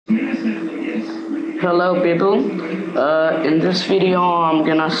Hello people, in this video I'm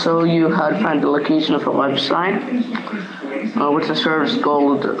gonna show you how to find the location of a website which the service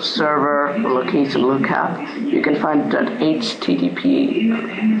called Server Location Lookup. You can find it at http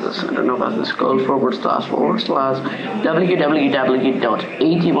I don't know what this is called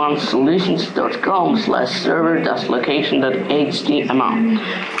www.81solutions.com/server-location.html.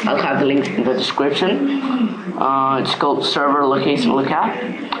 I'll have the link in the description. It's called Server Location Lookup.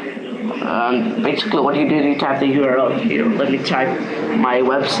 And basically what you do is you type the URL here. Let me type my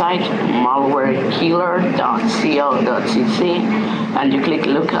website, malwarekiller.co.cc, and you click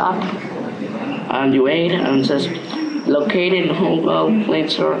lookup and you wait, and it says located in Hong Kong,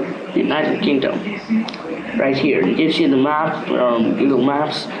 Windsor, United Kingdom. Right here it gives you the map, Google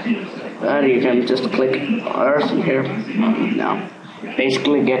Maps, and you can just click Earth here. Now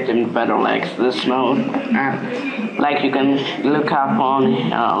basically get in better like this mode, and like you can look up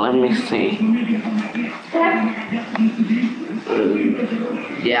on let me see,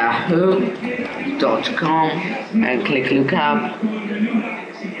 yahoo.com, and click look up,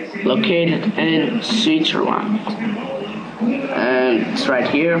 located in Switzerland, and it's right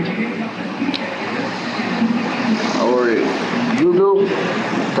here. Or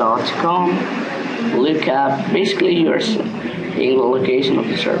google.com, look up, basically you're seeing the location of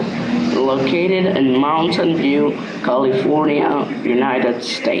the server, located in Mountain View, California, United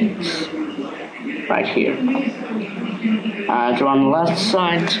States, right here. And on the left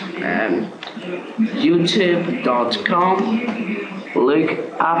side, youtube.com, look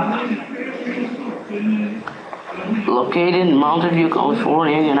up, located in Mountain View,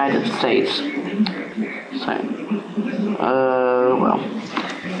 California, United States. So,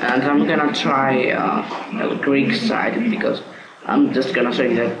 and I'm gonna try the Greek side, because I'm just gonna show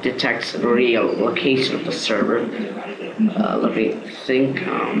you that it detects the real location of the server. Let me think.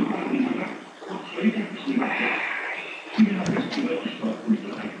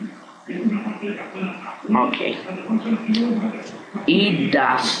 Okay.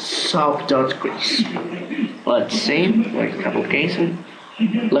 e-sub.greece. Let's see. Wait, application.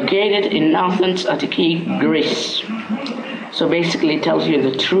 Located in Athens, Attiki, Greece. So basically it tells you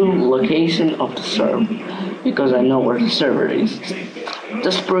the true location of the server, because I know where the server is.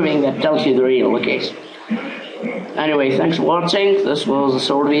 Just proving that tells you the real location. Anyway, thanks for watching. This was a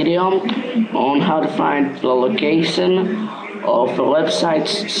short video on how to find the location of the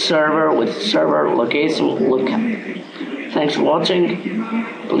website's server with Server Location Lookup. Thanks for watching.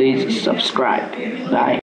 Please subscribe. Bye.